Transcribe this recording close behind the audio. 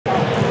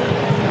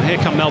here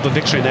come Melbourne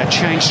Victory in their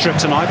change strip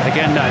tonight. But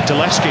again,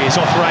 Delevsky is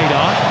off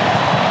radar.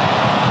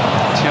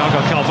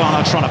 Thiago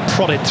Calvano trying to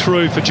prod it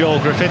through for Joel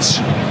Griffiths.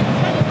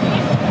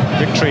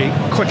 Victory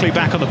quickly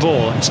back on the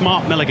ball. It's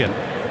Mark Milligan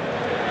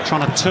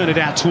trying to turn it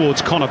out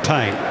towards Connor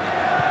Payne.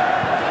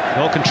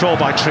 Well controlled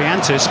by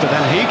Triantis, but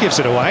then he gives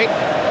it away.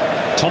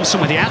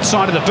 Thompson with the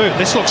outside of the boot.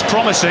 This looks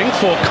promising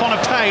for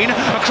Connor Payne.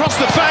 Across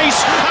the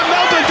face, and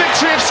Melbourne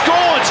Victory have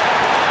scored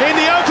in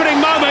the opening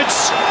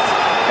moments.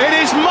 It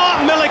is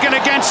Mark Milligan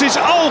against his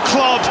old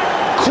club.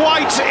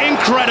 Quite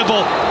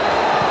incredible.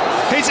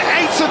 His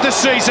 8th of the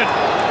season.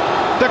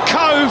 The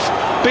Cove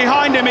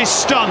behind him is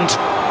stunned.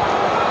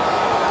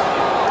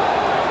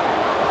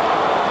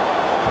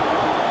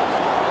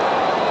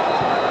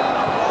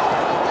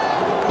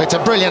 It's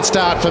a brilliant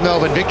start for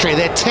Melbourne Victory.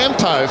 Their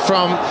tempo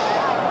from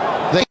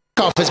the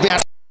kickoff has been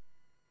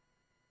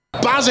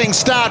a buzzing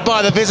start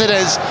by the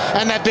visitors,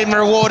 and they've been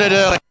rewarded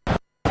early.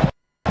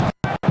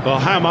 Well,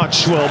 how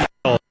much will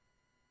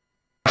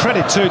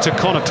credit to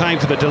Connor Payne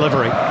for the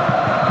delivery.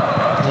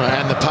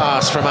 And the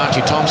pass from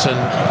Archie Thompson.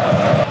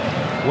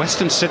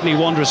 Western Sydney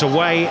Wanderers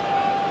away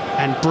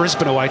and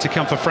Brisbane away to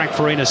come for Frank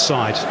Farina's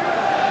side.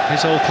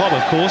 His old club,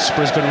 of course,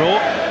 Brisbane Roar.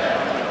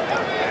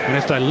 And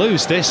if they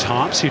lose this,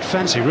 Harps, you'd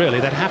fancy really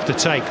they'd have to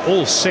take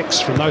all 6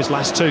 from those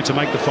last 2 to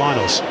make the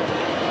finals.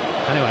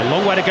 Anyway,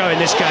 long way to go in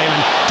this game,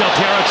 and Del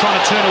Piero trying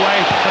to turn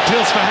away,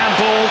 appeals for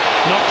handball,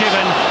 not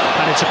given,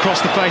 and it's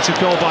across the face of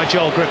goal by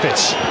Joel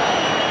Griffiths.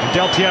 And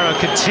Del Piero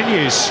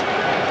continues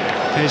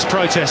his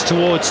protest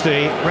towards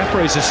the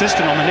referee's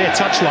assistant on the near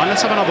touchline.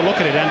 Let's have another look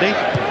at it, Andy.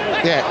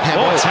 Yeah,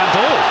 handball. Oh, it's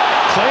handball.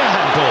 Clear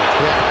handball.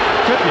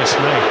 Yeah. Goodness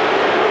me.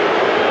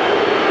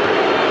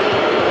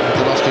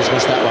 Mikulowski's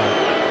missed that one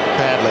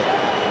badly.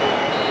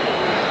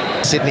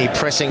 Sydney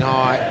pressing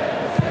high,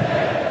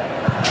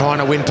 trying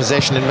to win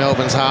possession in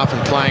Melbourne's half and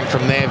playing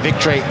from there.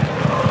 Victory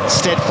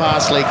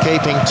steadfastly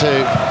keeping to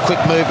quick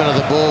movement of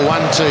the ball.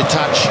 1-2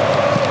 touch.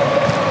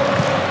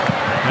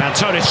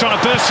 Antonis trying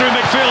to burst through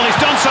midfield.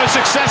 He's done so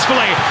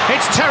successfully.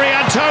 It's Terry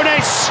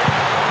Antonis.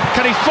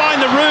 Can he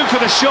find the room for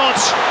the shot?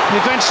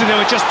 Eventually there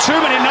were just too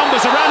many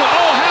numbers around him.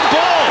 Oh,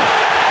 handball!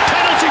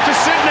 Penalty for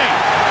Sydney.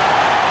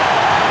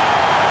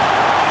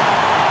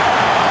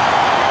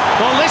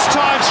 Well, this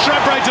time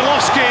Strabre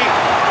Delovsky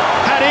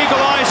had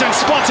eagle eyes and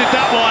spotted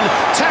that one.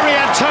 Terry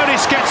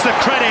Antonis gets the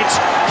credit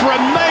for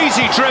a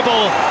mazy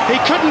dribble. He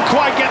couldn't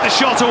quite get the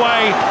shot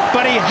away,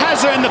 but he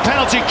has earned the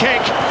penalty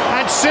kick,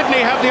 and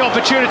Sydney have the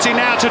opportunity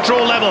now to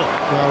draw level.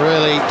 Well,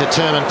 really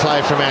determined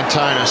play from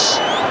Antonis.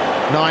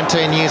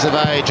 19 years of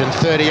age and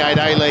 38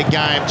 A-League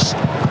games.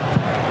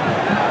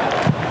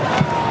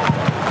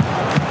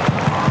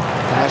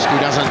 Delovsky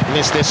doesn't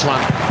miss this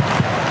one.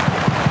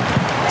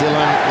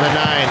 Dylan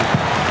Lenane,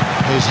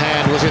 whose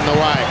hand was in the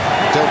way.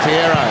 Del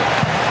Piero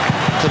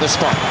to the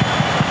spot.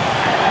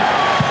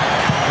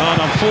 Oh,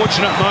 an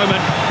unfortunate moment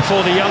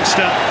for the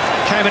youngster.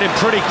 Came at him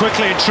pretty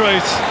quickly, in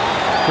truth.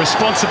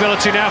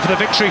 Responsibility now for the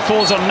Victory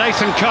falls on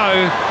Nathan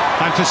Coe,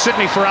 and for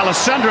Sydney for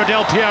Alessandro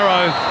Del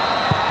Piero.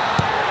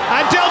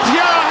 And Del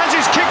Piero has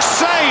his kick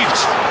saved.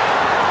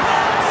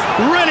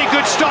 Really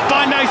good stop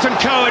by Nathan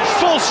Coe at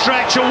full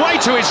stretch, away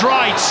to his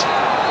right.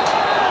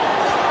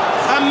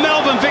 And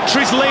Melbourne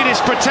Victory's lead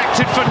is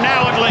protected for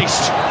now at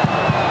least.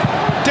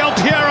 Del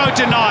Piero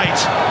denied.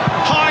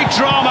 High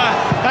drama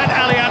at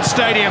Allianz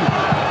Stadium.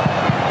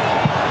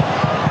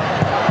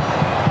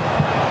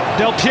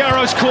 Del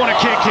Piero's corner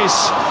kick is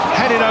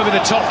headed over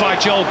the top by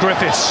Joel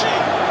Griffiths.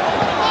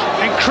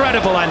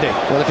 Incredible, Andy.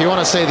 Well, if you want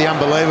to see the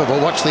unbelievable,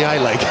 watch the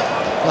A-League.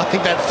 I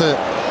think that's the...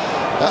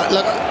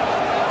 look,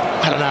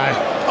 I don't know.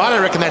 I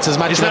don't reckon that's as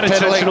much of a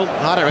penalty.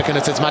 I don't reckon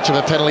it's as much of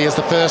a penalty as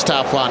the first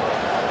half one.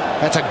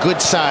 That's a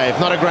good save,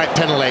 not a great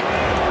penalty.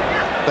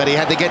 But he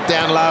had to get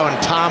down low and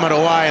palm it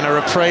away, and a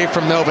reprieve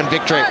from Melbourne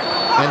Victory.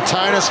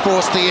 Antonis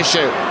forced the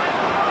issue.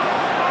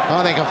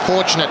 I think a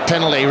fortunate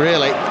penalty,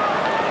 really.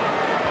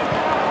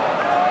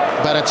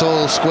 But it's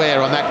all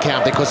square on that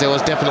count because there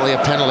was definitely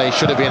a penalty.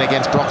 Should have been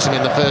against Broxham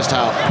in the first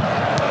half.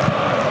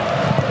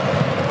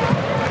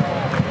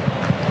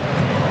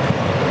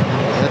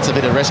 That's a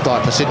bit of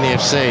respite for Sydney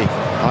FC,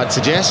 I'd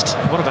suggest.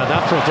 What about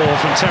that for a ball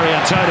from Terry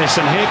Antonis?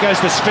 And here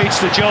goes the speech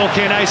to Joel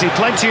Chianese.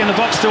 Plenty in the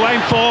box to aim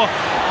for.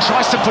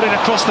 Tries to put it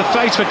across the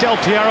face for Del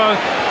Piero.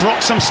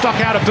 Broxham stuck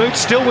out of boot,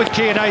 still with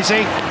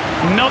Chianese.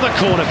 Another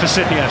corner for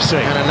Sydney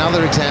FC. And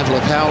another example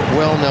of how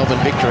well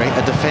Melbourne Victory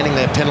are defending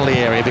their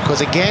penalty area,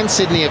 because again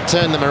Sydney have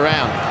turned them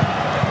around.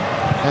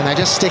 And they're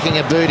just sticking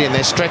a boot in,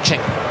 they're stretching.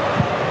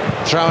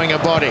 Throwing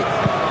a body.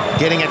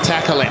 Getting a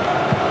tackle in.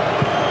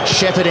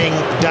 Shepherding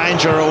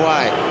danger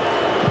away.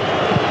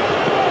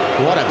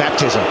 What a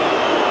baptism.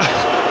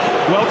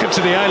 Welcome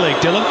to the A-League,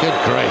 Dylan. Good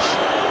grief.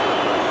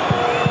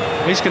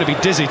 He's going to be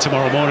dizzy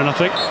tomorrow morning, I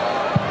think.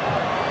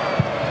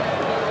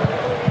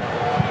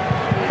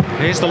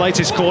 Here's the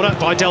latest corner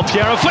by Del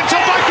Piero. Flicked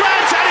on by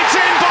Grant, and it's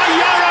in by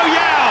Yaro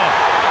Yao.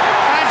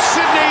 And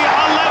Sydney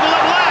are level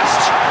at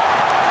last.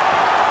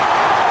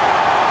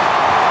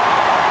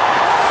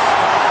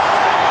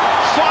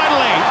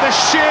 Finally, the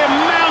sheer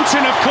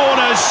mountain of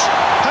corners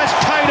has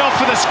paid off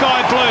for the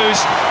Sky Blues,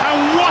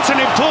 and what an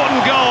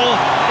important goal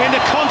in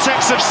the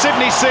context of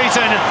Sydney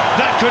Seaton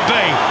that could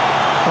be.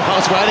 I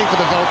was waiting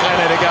for the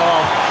volcano to go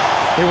off.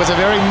 It was a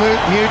very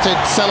muted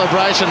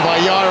celebration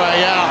by Yaira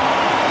Yao.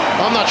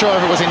 I'm not sure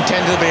if it was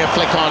intended to be a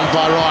flick on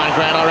by Ryan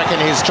Grant. I reckon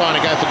he's trying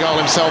to go for goal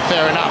himself,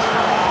 fair enough.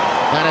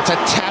 And it's a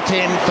tap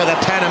in for the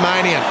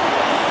Panamanian.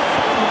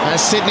 And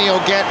Sydney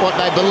will get what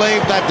they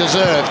believe they've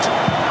deserved.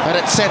 But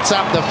it sets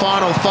up the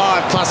final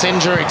 5 plus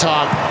injury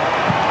time.